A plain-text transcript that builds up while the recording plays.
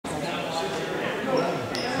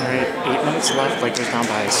minutes left. Lakers down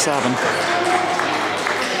by 7.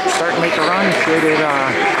 Starting to make a run. Good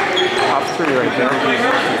top 3 right there.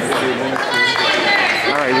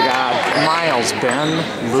 Alright, we got Miles, Ben,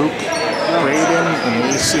 Luke, Braden, and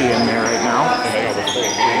AC in there right now.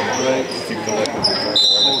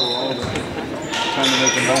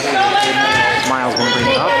 Miles gonna bring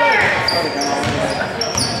it up.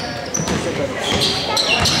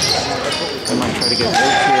 I might try to get Luke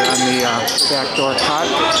here on the backdoor cut.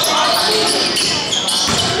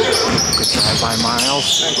 Good try by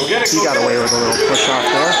Miles. He got away with a little push off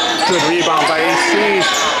there. Good rebound by AC.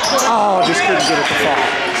 Oh, just couldn't get it to fall.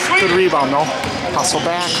 Good rebound though. Hustle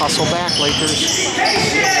back, Lakers.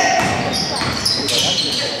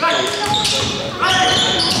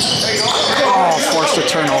 Oh, forced a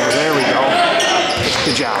turnover. There we go.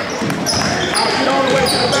 Good job.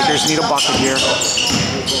 Lakers need a bucket here.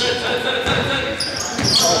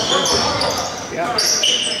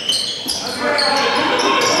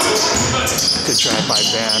 Good drive by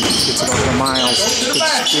Ben. Gets it over to Miles. Good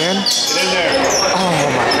spin. Oh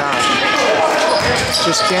my God.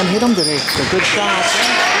 Just can't hit him today. They're good shots.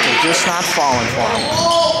 They're just not falling for him.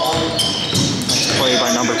 Nice play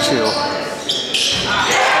by number 2.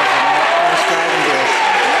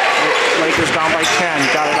 Lakers down by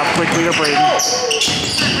 10. Got it up quickly to Braden.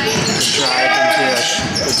 Good drive and dish.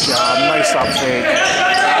 Good job. Nice up fake.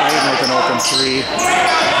 Braden with an open 3.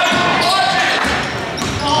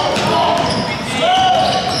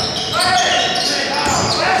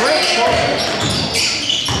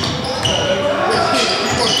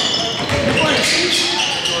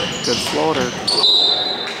 Good floater.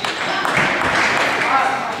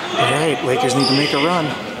 All right, Lakers need to make a run.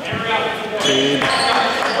 Cade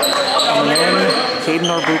coming in. Cade and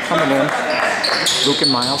Norbu coming in. Luke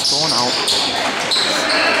and Miles going out.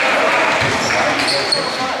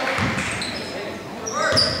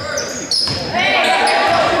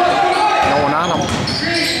 No one on them.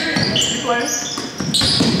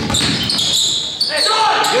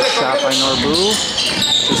 Good shot by Norbu.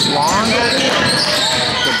 Just long.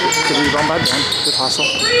 Good rebound by Ben. Good hustle.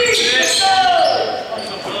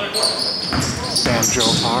 Ben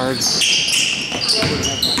drove hard.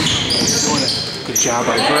 Good job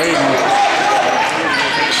by Braden.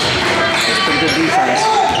 That's pretty good defense.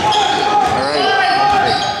 All right.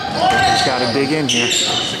 Just got to dig in here.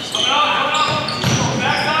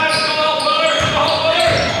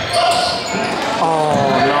 Oh,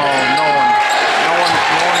 no one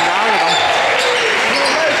got it.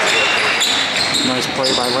 Nice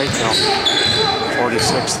play by Lakeville.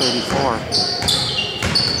 46-34.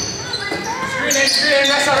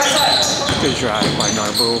 Good drive by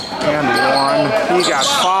Norbu. And 1. He got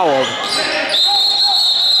fouled.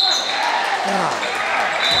 Yeah.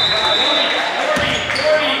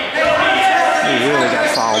 He really got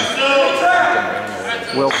fouled.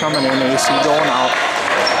 Will coming in. AC going out.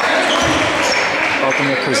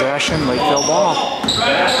 Ultimate possession. Lakeville ball.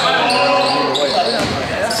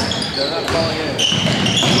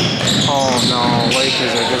 Oh no,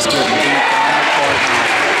 Lakers are just getting beat down the court now.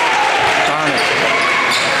 Darn it.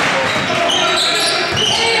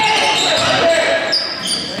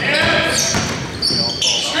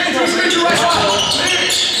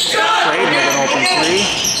 Braden with an open 3.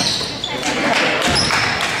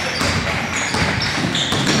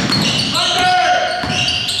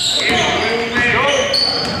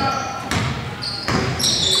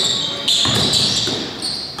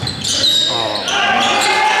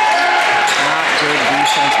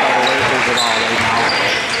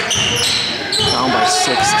 Down by 16.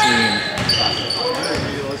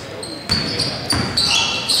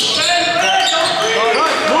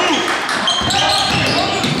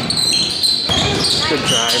 Good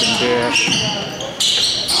drive and dish.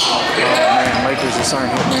 Oh man, Lakers just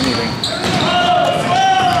aren't hitting anything.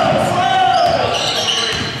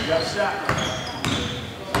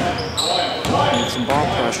 Need some ball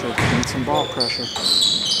pressure. Need some ball pressure.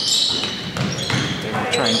 They're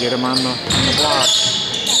gonna try and get him on the block.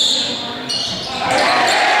 Wow.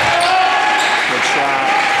 Good shot.